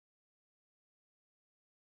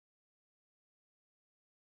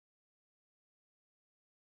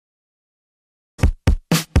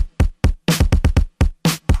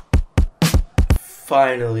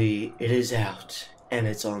Finally, it is out, and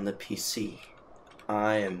it's on the PC.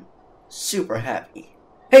 I am super happy.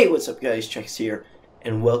 Hey, what's up guys, Trex here,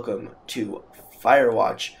 and welcome to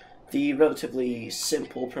Firewatch, the relatively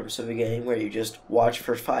simple premise of a game where you just watch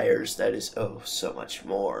for fires that is oh so much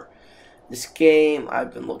more. This game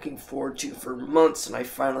I've been looking forward to for months, and I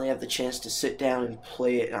finally have the chance to sit down and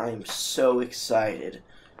play it, and I am so excited.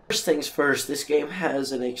 First things first, this game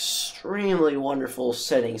has an extremely wonderful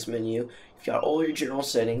settings menu. You've got all your general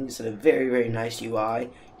settings and a very nice UI,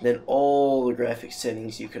 and then all the graphic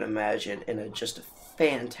settings you can imagine in just a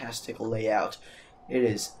fantastic layout. It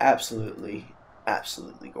is absolutely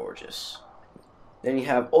gorgeous. Then you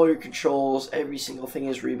have all your controls, every single thing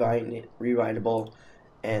is rewindable,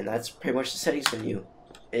 and that's pretty much the settings menu.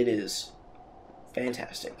 It is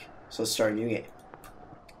fantastic. So let's start a new game.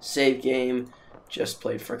 Save game. Just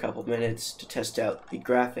played for a couple minutes to test out the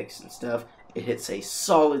graphics and stuff. It hits a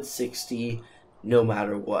solid 60 no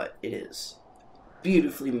matter what it is.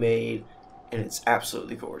 Beautifully made, and it's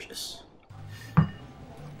absolutely gorgeous.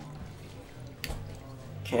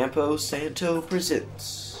 Campo Santo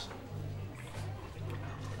presents,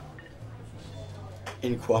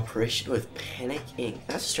 in cooperation with Panic Inc.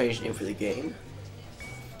 That's a strange name for the game.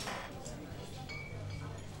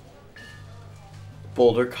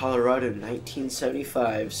 Boulder, Colorado,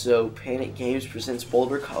 1975. So, Panic Games presents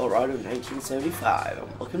Boulder, Colorado, 1975.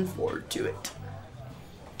 I'm looking forward to it.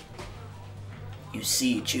 You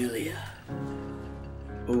see Julia.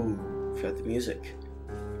 Ooh, forgot the music.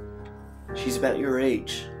 She's about your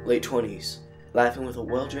age, late 20s, laughing with a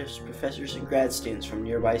well-dressed professors and grad students from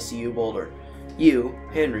nearby CU Boulder. You,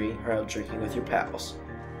 Henry, are out drinking with your pals.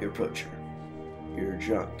 You approach her. You're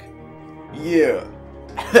drunk. Yeah.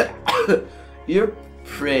 You're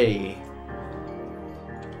pretty.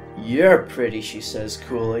 You're pretty, she says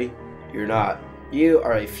coolly. You're not. You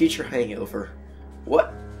are a future hangover.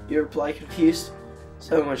 What? You reply confused.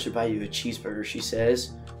 Someone should buy you a cheeseburger, she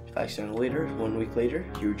says. 5 down later, 1 week later,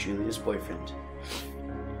 you're Julia's boyfriend.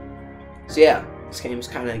 So yeah, this game's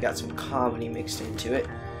kind of got some comedy mixed into it.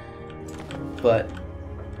 But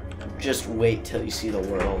just wait till you see the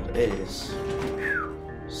world. It is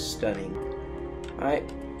stunning. Alright.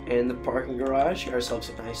 In the parking garage, got ourselves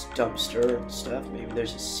a nice dumpster and stuff. Maybe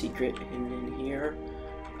there's a secret hidden in here.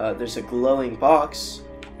 There's a glowing box,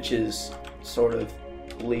 which is sort of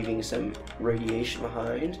leaving some radiation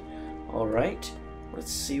behind. Alright,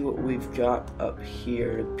 let's see what we've got up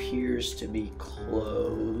here. It appears to be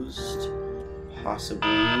closed. Possibly.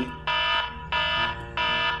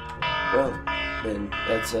 Well, then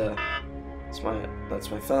that's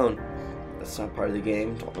my phone. That's not part of the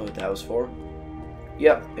game. Don't know what that was for.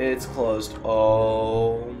 Yep, it's closed.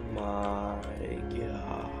 Oh my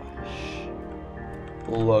gosh.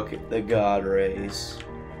 Look at the God rays.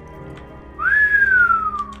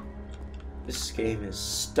 This game is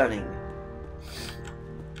stunning.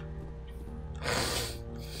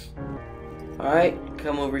 Alright,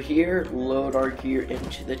 come over here, load our gear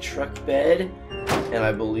into the truck bed, and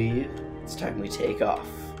I believe it's time we take off.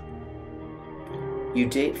 You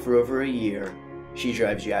date for over a year. She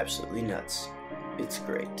drives you absolutely nuts. It's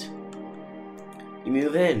great. You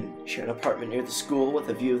move in, share an apartment near the school with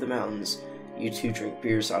a view of the mountains. You two drink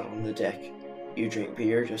beers out on the deck. You drink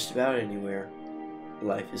beer just about anywhere.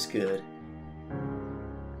 Life is good.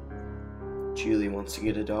 Julie wants to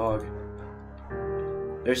get a dog.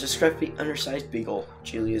 There's a scruffy, undersized beagle.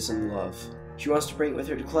 Julie is in love. She wants to bring it with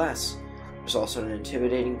her to class. There's also an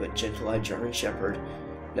intimidating but gentle-eyed German shepherd.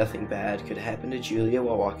 Nothing bad could happen to Julia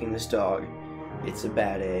while walking this dog. It's a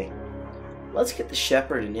bad A. Let's get the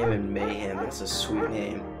shepherd and name him Mayhem. That's a sweet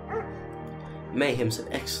name. Mayhem's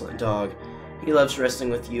an excellent dog. He loves wrestling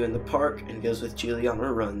with you in the park and goes with Julia on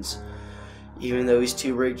her runs. Even though he's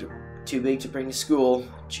too big to bring to school,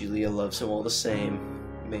 Julia loves him all the same.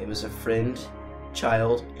 Mayhem is a friend,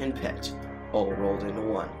 child, and pet, all rolled into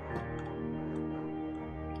one.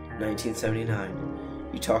 1979.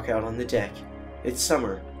 You talk out on the deck. It's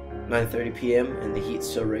summer, 9:30 p.m., and the heat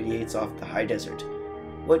still radiates off the high desert.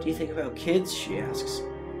 What do you think about kids? She asks.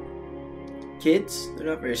 Kids? They're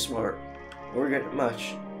not very smart. Or good at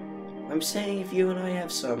much. I'm saying if you and I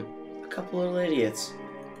have a couple little idiots.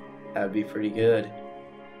 That'd be pretty good.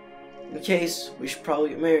 In case, we should probably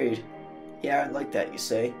get married. Yeah, I'd like that, you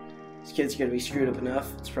say. These kids are gonna be screwed up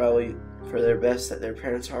enough. It's probably for their best that their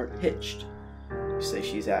parents aren't hitched. You say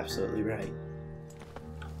she's absolutely right.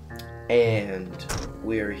 And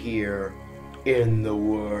we're here in the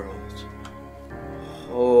world.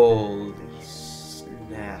 Holy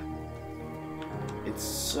snap. It's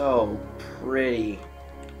so pretty.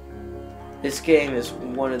 This game is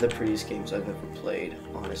one of the prettiest games I've ever played,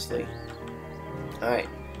 honestly. Alright,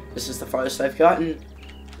 this is the farthest I've gotten.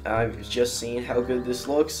 I've just seen how good this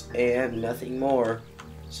looks and nothing more.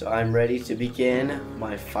 So I'm ready to begin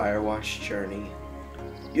my Firewatch journey.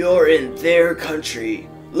 You're in their country.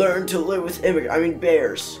 Learn to live with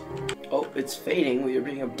bears. Oh, it's fading. We are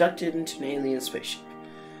being abducted into an alien spaceship.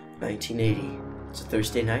 1980. It's a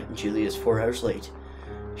Thursday night and Julia is 4 hours late.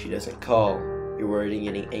 She doesn't call. You're worried and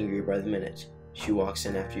getting angry by the minute. She walks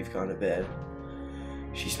in after you've gone to bed.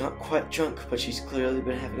 She's not quite drunk, but she's clearly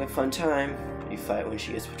been having a fun time. You fight when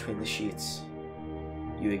she gets between the sheets.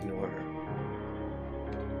 You ignore her.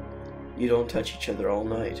 You don't touch each other all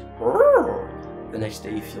night. The next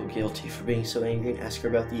day you feel guilty for being so angry and ask her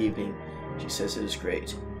about the evening. She says it was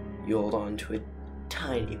great. You hold on to a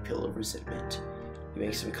tiny pill of resentment. You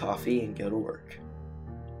make some coffee and go to work.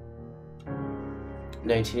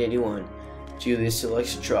 1981. Julia still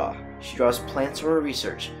likes to draw. She draws plants from her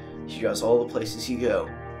research. She draws all the places you go.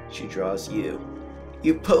 She draws you.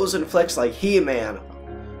 You pose and flex like He-Man.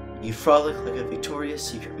 You frolic like a Victoria's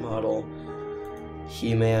Secret model.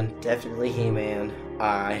 He-Man, definitely He-Man.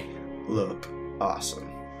 I look awesome.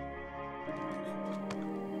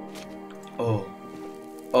 Oh,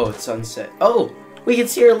 it's sunset. Oh, we can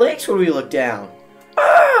see her legs when we look down.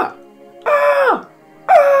 Ah! Ah!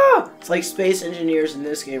 Ah! It's like Space Engineers in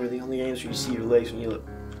this game are the only games where you see your legs when you look.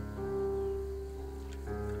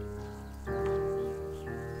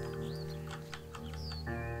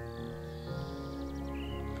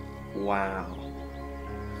 Wow.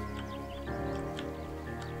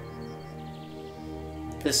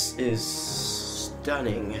 This is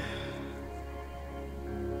stunning.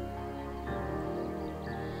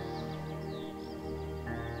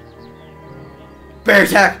 Bear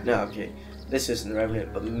attack! No, okay. This isn't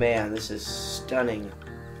Revenant, but man, this is stunning.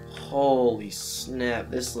 Holy snap,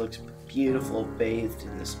 this looks beautiful bathed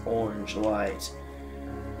in this orange light.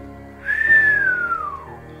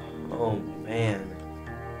 Oh man.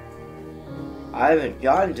 I haven't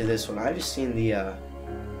gotten to this one. I've just seen the other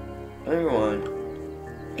one.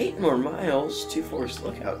 8 more miles, 2 Forest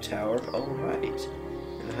Lookout Tower. Alright.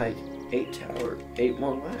 And hike 8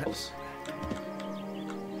 more miles.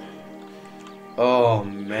 Oh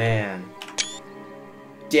man.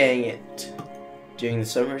 Dang it. During the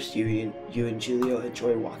summers, you and Julio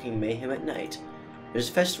enjoy walking Mayhem at night. There's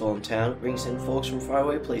a festival in town. It brings in folks from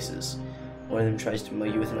faraway places. One of them tries to mow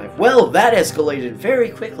you with a knife. Well, that escalated very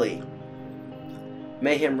quickly.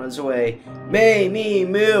 Mayhem runs away. May, me,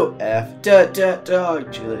 moo, F, dog,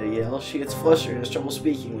 Julia yells. She gets flustered and has trouble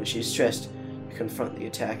speaking when she's stressed. You confront the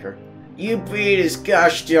attacker. You beat his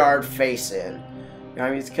gosh darn face in. Your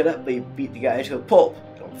arm gets cut up, but you beat the guy to a pulp.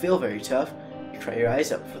 Don't feel very tough. You cry your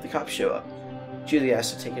eyes out before the cops show up. Julia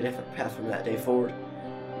has to take a different path from that day forward.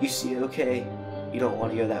 You see it okay. You don't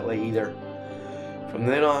want to go that way either. From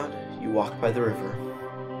then on, you walk by the river.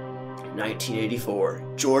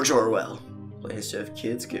 1984. George Orwell. Plans to have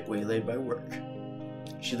kids get waylaid by work.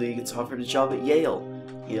 Julia gets offered a job at Yale.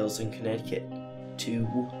 Yale's in Connecticut,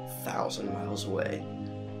 2,000 miles away.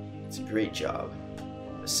 It's a great job.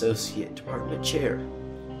 Associate department chair.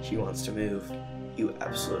 She wants to move. You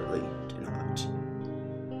absolutely do not.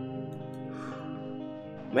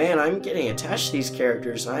 Man, I'm getting attached to these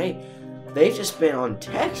characters. They've just been on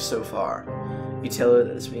text so far. You tell her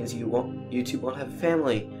that this means you two won't have a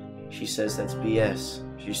family. She says that's BS.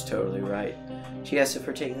 She's totally right. She asks if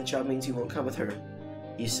her taking the job means you won't come with her.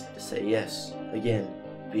 You say yes. Again,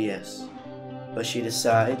 BS. But she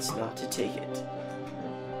decides not to take it.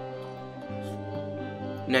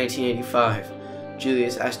 1985. Julia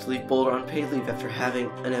is asked to leave Boulder on paid leave after having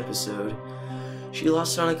an episode. She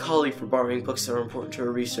lost it on a colleague for borrowing books that were important to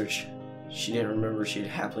her research. She didn't remember she had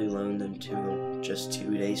happily loaned them to him just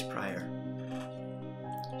 2 days prior.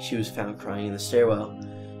 She was found crying in the stairwell.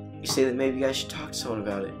 You say that maybe I should talk to someone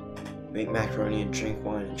about it. Make macaroni and drink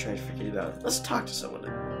wine and try to forget about it. Let's talk to someone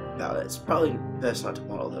about it. It's probably best not to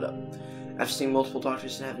bottle that up. After seeing multiple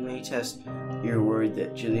doctors and having many tests, you're worried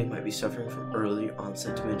that Julia might be suffering from early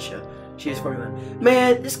onset dementia. She is 41.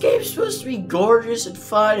 Man, this game's supposed to be gorgeous and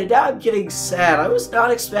fun, and now I'm getting sad. I was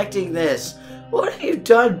not expecting this. What have you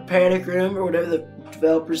done, Panic Room, or whatever the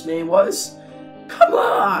developer's name was? Come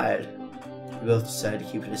on! We both decided to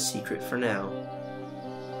keep it a secret for now.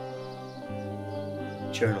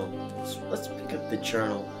 Journal. Let's pick up the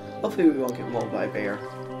journal. Hopefully we won't get mauled by a bear.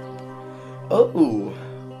 Oh,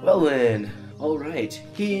 well then. Alright.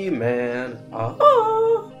 He-Man.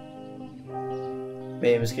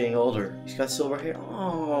 Mayhem is getting older. He's got silver hair.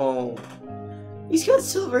 Oh. He's got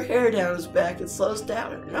silver hair down his back and slows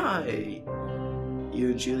down at night. You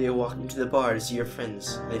and Julia walk into the bar to see your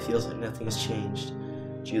friends, and it feels like nothing has changed.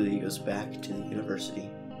 Julia goes back to the university.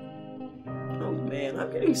 Oh man,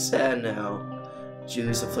 I'm getting sad now.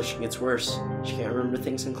 Julia's affliction gets worse. She can't remember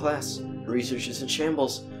things in class. Her research is in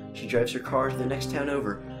shambles. She drives her car to the next town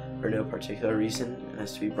over, for no particular reason, and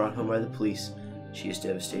has to be brought home by the police. She is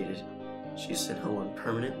devastated. She is sent home on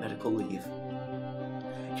permanent medical leave.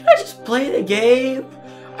 Can I just play the game?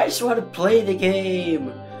 I just want to play the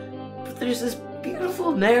game. But there's this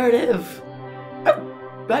beautiful narrative.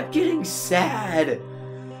 I'm getting sad.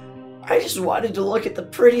 I just wanted to look at the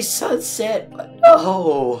pretty sunset, but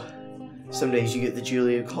no. Some days you get the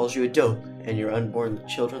Julia who calls you a dope, and your unborn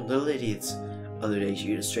children little idiots. Other days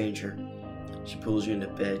you get a stranger. She pulls you into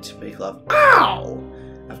bed to make love. Ow!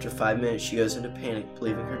 After 5 minutes, she goes into panic,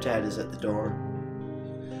 believing her dad is at the door.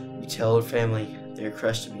 You tell her family. They are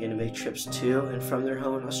crushed and begin to make trips to and from their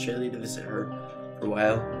home in Australia to visit her. For a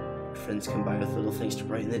while, her friends come by with little things to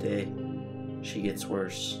brighten the day. She gets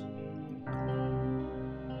worse.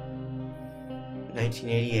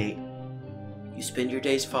 1988. You spend your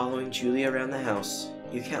days following Julia around the house.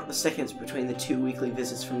 You count the seconds between the 2 weekly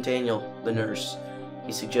visits from Daniel, the nurse.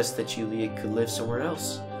 He suggests that Julia could live somewhere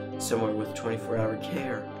else, somewhere with 24-hour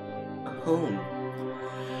care. A home.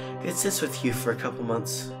 It sits with you for a couple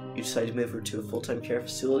months. You decide to move her to a full-time care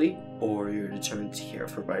facility, or you're determined to care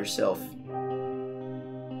for her by yourself.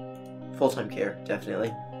 Full-time care,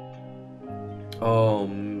 definitely. Oh,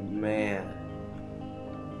 man.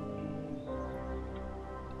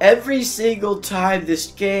 Every single time this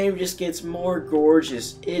game just gets more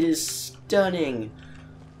gorgeous. It is stunning.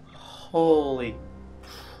 Holy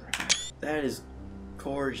crap. That is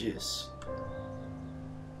gorgeous.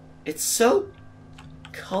 It's so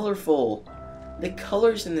colorful. The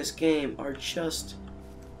colors in this game are just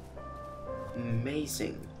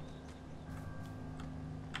amazing.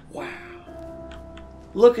 Wow.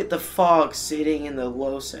 Look at the fog sitting in the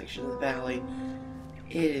low section of the valley.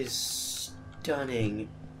 It is stunning.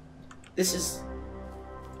 This is...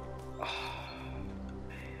 oh,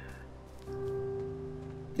 man.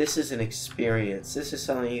 This is an experience. This is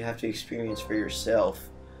something you have to experience for yourself.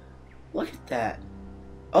 Look at that.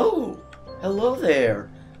 Oh, hello there.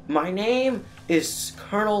 My name is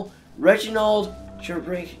Colonel Reginald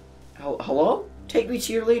Gerbrink. Hello? Take me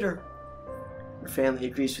to your leader. Your family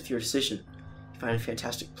agrees with your decision. You find a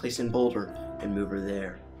fantastic place in Boulder and move her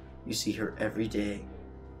there. You see her every day.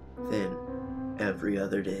 Then, every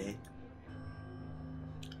other day.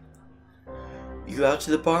 You go out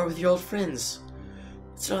to the bar with your old friends.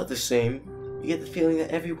 It's not the same. You get the feeling that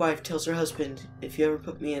every wife tells her husband, if you ever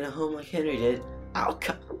put me in a home like Henry did, I'll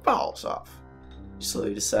cut her balls off. You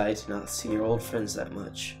slowly decide to not see your old friends that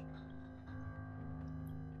much.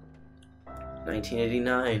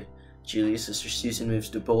 1989. Julia's sister Susan moves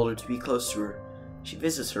to Boulder to be close to her. She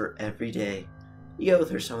visits her every day. You go with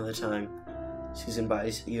her some of the time. Susan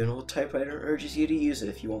buys you an old typewriter and urges you to use it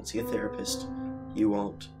if you won't see a therapist. You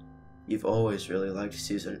won't. You've always really liked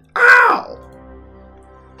Susan. Ow!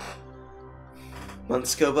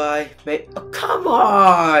 Months go by. Oh, come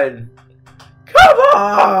on! Come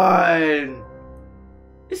on!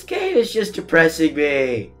 This game is just depressing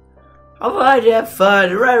me. I wanted to have fun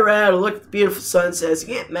and run around and look at the beautiful sunsets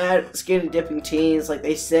and get mad at the skin dipping teens like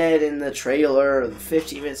they said in the trailer or the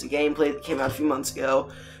 15 minutes of gameplay that came out a few months ago.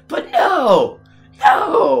 But no!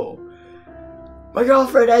 No! My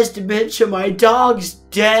girlfriend has dementia, my dog's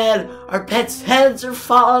dead, our pets' heads are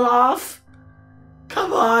falling off.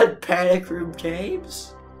 Come on, Panic Room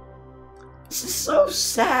Games. This is so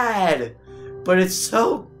sad, but it's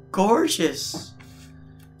so gorgeous.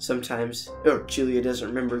 Sometimes, Julia doesn't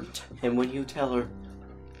remember him when you tell her.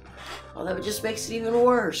 Oh, that just makes it even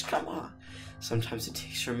worse. Come on. Sometimes it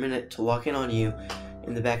takes her a minute to lock in on you.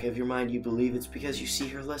 In the back of your mind, you believe it's because you see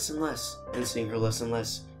her less and less, and seeing her less and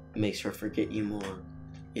less makes her forget you more.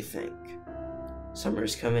 You think. Summer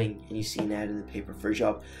is coming, and you see an ad in the paper for a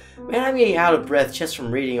job. Man, I'm getting out of breath just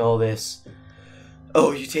from reading all this.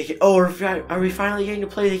 Oh, you take it. Oh, are we finally getting to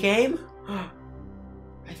play the game? I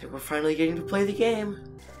think we're finally getting to play the game.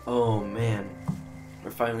 Oh man, we're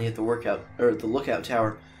finally at the lookout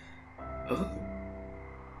tower. Oh,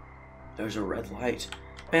 there's a red light.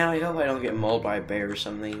 Man, I hope I don't get mauled by a bear or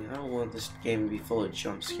something. I don't want this game to be full of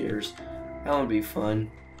jump scares. That would be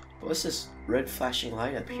fun. What's this red flashing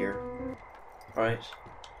light up here? Alright,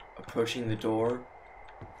 approaching the door.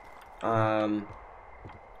 Not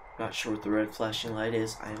sure what the red flashing light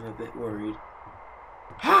is. I am a bit worried.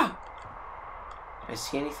 Ha! Can I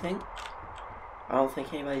see anything? I don't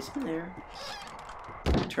think anybody's in there.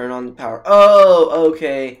 Turn on the power. Oh,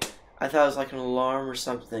 okay. I thought it was like an alarm or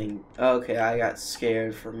something. Okay, I got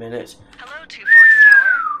scared for a minute. Hello, 2 Forts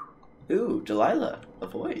Tower. Ooh, Delilah, a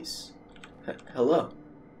voice. Hello.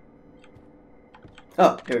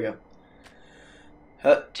 Oh, here we go.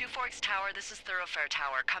 Two Forks Tower, this is Thoroughfare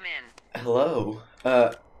Tower. Come in. Hello.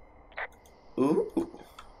 Ooh.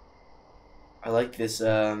 I like this,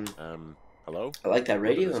 Hello? I like that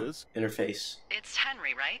radio This is? interface. It's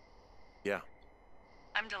Henry, right? Yeah.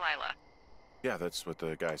 I'm Delilah. Yeah, that's what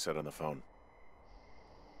the guy said on the phone.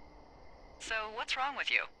 So, what's wrong with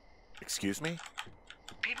you? Excuse me?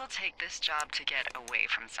 People take this job to get away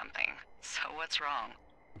from something. So, what's wrong?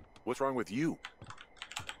 What's wrong with you?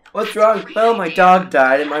 What's wrong? Well, my dog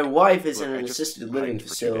died and my wife is Look, in I an just assisted living hiked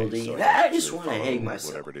for 2 days, facility. so I can just want to follow hang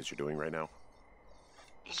myself. Whatever it is you're doing right now.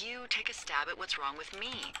 You take a stab at what's wrong with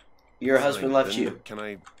me. Your husband Fine, left then you. Can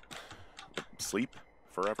I sleep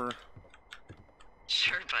forever?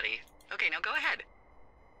 Sure, buddy. Okay, now go ahead.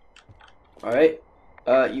 Alright.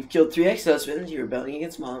 You've killed 3 ex-husbands, you're rebelling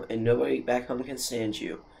against mom, and nobody back home can stand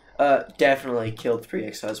you. Definitely killed 3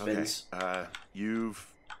 ex-husbands. Okay.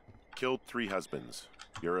 You've killed 3 husbands.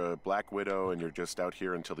 You're a black widow and you're just out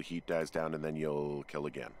here until the heat dies down and then you'll kill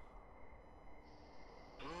again.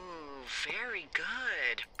 Ooh, very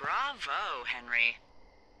good. Bravo, Henry.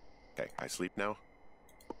 Okay, I sleep now?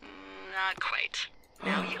 Not quite.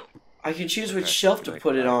 Now you. I can choose which Okay, shelf to good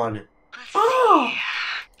put night. it on. Let's Oh! see.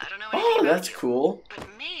 I don't know Oh, anything about that's you, cool. but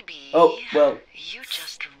maybe Oh, well. you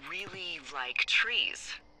just really like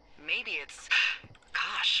trees. Maybe it's,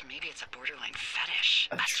 gosh, maybe it's a borderline fetish.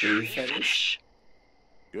 A tree fetish?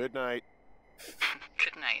 Good night.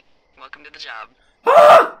 Good night. Welcome to the job.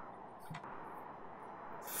 Ah!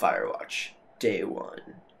 Firewatch, day 1.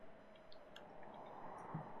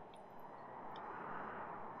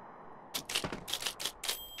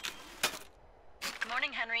 Good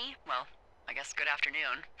morning, Henry. Well, I guess good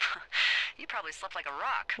afternoon. You probably slept like a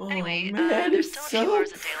rock. Oh, Anyway, man, there's it's still a few so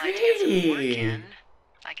hours of daylight to get some work pretty. in.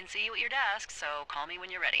 I can see you at your desk, so call me when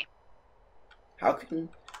you're ready. How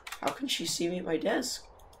can she see me at my desk?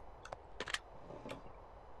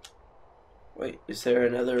 Wait, is there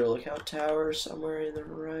another lookout tower somewhere in the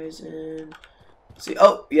horizon? Let's see,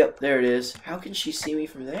 oh, yep, there it is. How can she see me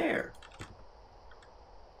from there?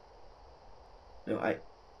 No,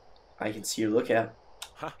 I can see your lookout.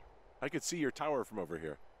 Huh. I could see your tower from over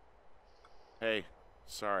here. Hey,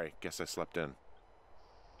 sorry. Guess I slept in.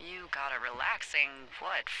 You got a relaxing,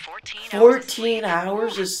 what, 14 hours of 14 sleep?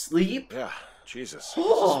 hours of sleep? Yeah, Jesus.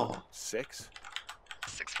 Oh. 6?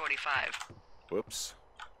 6:45. Whoops.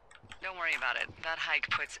 Don't worry about it. That hike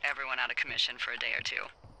puts everyone out of commission for a day or two.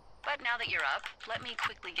 But now that you're up, let me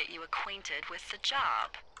quickly get you acquainted with the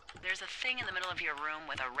job. There's a thing in the middle of your room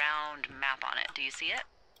with a round map on it. Do you see it?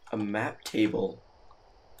 A map table.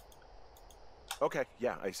 Okay,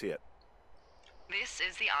 yeah, I see it. This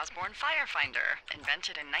is the Osborne Firefinder,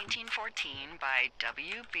 invented in 1914 by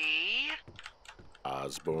W.B.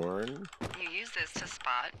 Osborne? You use this to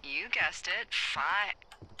spot, you guessed it,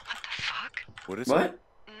 What the fuck? What is What? it?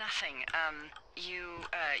 Nothing. You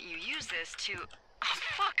use this to... Oh,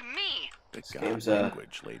 fuck me! Good This God, game's,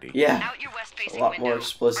 language, lady. Yeah, Out your west-facing a lot window. more Are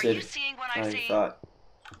explicit you seeing what than I'm I seeing? thought.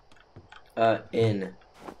 In.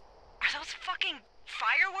 Are those fucking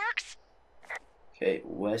fireworks? Okay,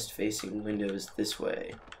 west-facing windows this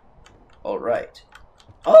way. Alright.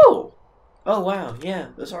 Oh! Oh, wow, yeah,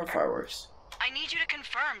 those are fireworks. I need you to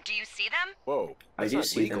confirm. Do you see them? Whoa, I that's do not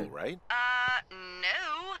see legal, them. right?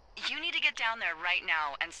 No. You need to get down there right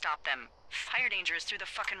now and stop them. Fire danger is through the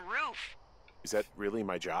fucking roof. Is that really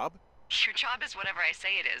my job? Your job is whatever I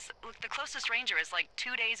say it is. Look, the closest ranger is like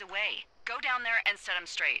 2 days away. Go down there and set them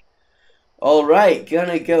straight. Alright,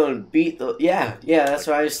 gonna go and beat the... Yeah, that's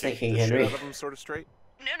what I was Kick thinking, the shit Henry. out of them sort of straight?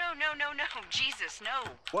 No. Jesus,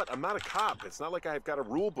 no. What? I'm not a cop. It's not like I've got a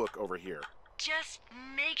rule book over here. Just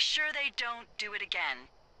make sure they don't do it again.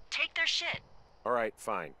 Take their shit. All right,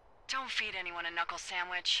 fine. Don't feed anyone a knuckle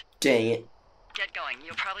sandwich. Dang it. Get going.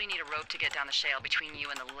 You'll probably need a rope to get down the shale between you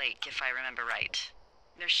and the lake, if I remember right.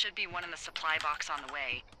 There should be one in the supply box on the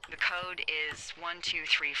way. The code is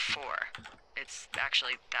 1234. It's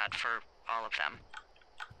actually that for all of them.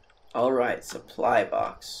 Alright, supply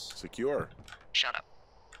box. Secure. Shut up.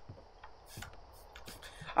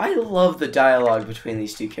 I love the dialogue between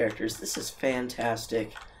these two characters. This is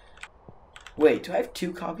fantastic. Wait, do I have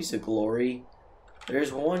 2 copies of Glory?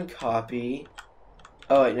 There's 1 copy.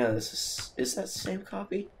 Oh wait, no, is that the same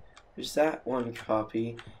copy? There's that 1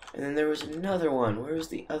 copy. And then there was another one. Where was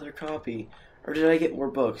the other copy? Or did I get more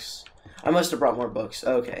books? I must have brought more books.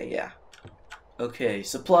 Okay, yeah. Okay,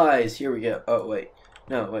 supplies. Here we go. Oh wait.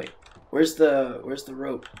 No, wait. Where's the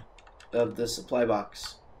rope of the supply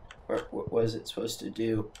box? Or what was it supposed to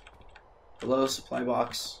do? Hello, supply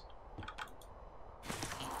box.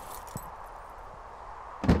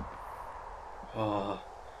 Oh,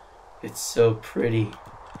 it's so pretty.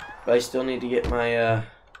 But I still need to get my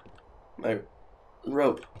my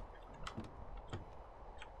rope.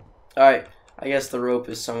 Alright, I guess the rope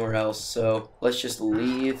is somewhere else, so let's just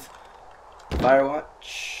leave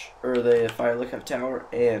Firewatch, or the Fire Lookout Tower,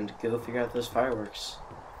 and go figure out those fireworks.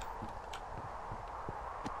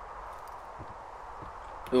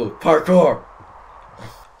 Ooh, parkour!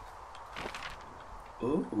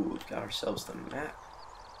 Ooh, got ourselves the map.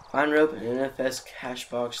 Find rope in NFS cache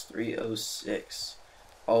box 306.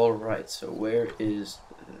 Alright, so where is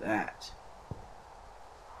that?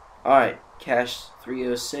 Alright, cache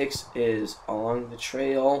 306 is along the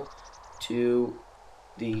trail to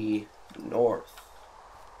the north.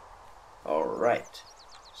 Alright,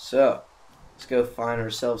 so let's go find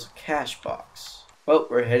ourselves a cache box. Well,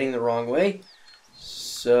 we're heading the wrong way,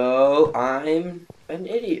 so I'm an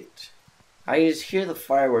idiot. I just hear the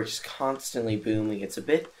fireworks constantly booming. It's a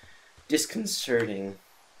bit disconcerting.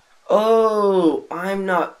 Oh, I'm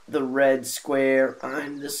not the red square,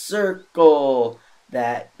 I'm the circle.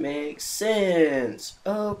 That makes sense.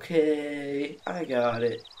 Okay, I got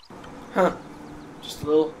it. Huh, just a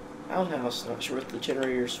little outhouse, not sure what the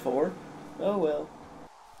generator's for. Oh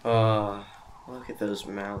well. Look at those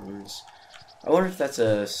mountains. I wonder if that's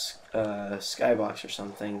a skybox or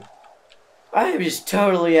something. I am just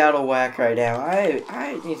totally out of whack right now.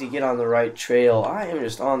 I need to get on the right trail. I am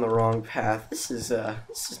just on the wrong path. This is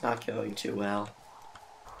not going too well.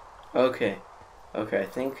 Okay, I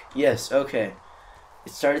think, yes, okay.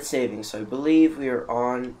 It started saving, so I believe we are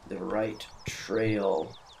on the right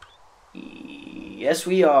trail. Yes,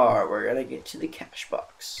 we are. We're gonna get to the cache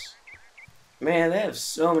box. Man, they have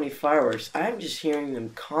so many fireworks. I'm just hearing them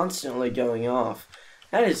constantly going off.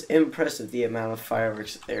 That is impressive, the amount of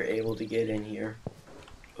fireworks that they're able to get in here.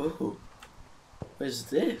 Ooh, what is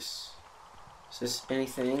this? Is this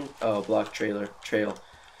anything? Oh, block trail.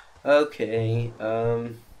 Okay,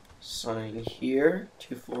 sign here.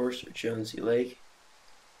 2 floors of Jonesy Lake.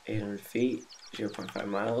 800 feet, 0.5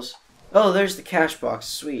 miles. Oh, there's the cache box.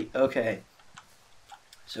 Sweet. Okay.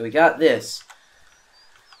 So we got this.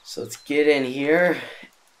 So let's get in here.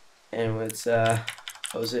 And let's, what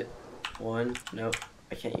was it? 1. Nope.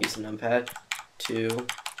 I can't use the numpad. 2,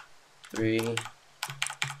 3,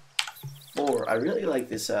 4. I really like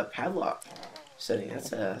this padlock setting.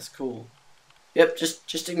 That's cool. Yep,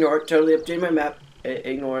 just ignore it. Totally updated my map.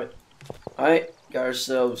 Ignore it. Alright, got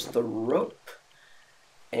ourselves the rope.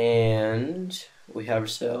 And we have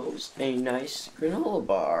ourselves a nice granola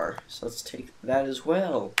bar. So let's take that as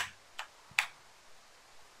well.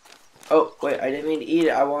 Oh, wait, I didn't mean to eat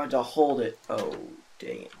it. I wanted to hold it. Oh,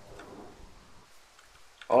 dang it.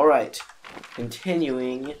 Alright,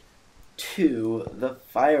 continuing to the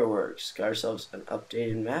fireworks. Got ourselves an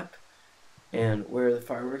updated map. And where are the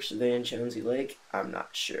fireworks? Are they in Jonesy Lake? I'm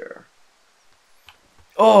not sure.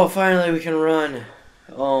 Oh, finally we can run.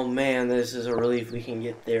 Oh man, this is a relief. We can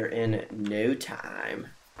get there in no time.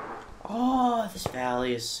 Oh, this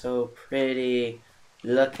valley is so pretty.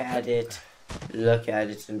 Look at it. Look at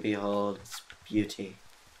it and behold its beauty.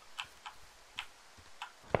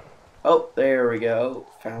 Oh, there we go.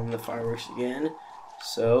 Found the fireworks again.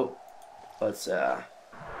 So, let's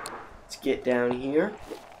get down here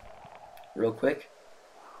real quick.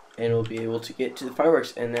 And we'll be able to get to the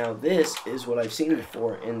fireworks. And now this is what I've seen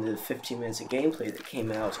before in the 15 minutes of gameplay that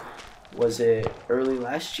came out. Was it early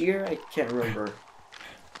last year? I can't remember.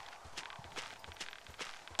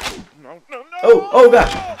 No. Oh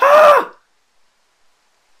gosh! Ah!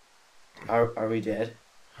 Are we dead?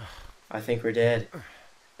 I think we're dead.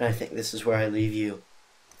 And I think this is where I leave you.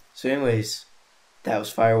 So anyways, that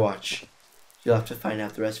was Firewatch. You'll have to find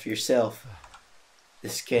out the rest for yourself.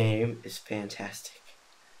 This game is fantastic.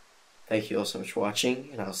 Thank you all so much for watching,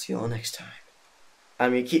 and I'll see you all next time.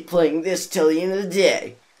 I'm going to keep playing this till the end of the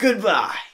day. Goodbye!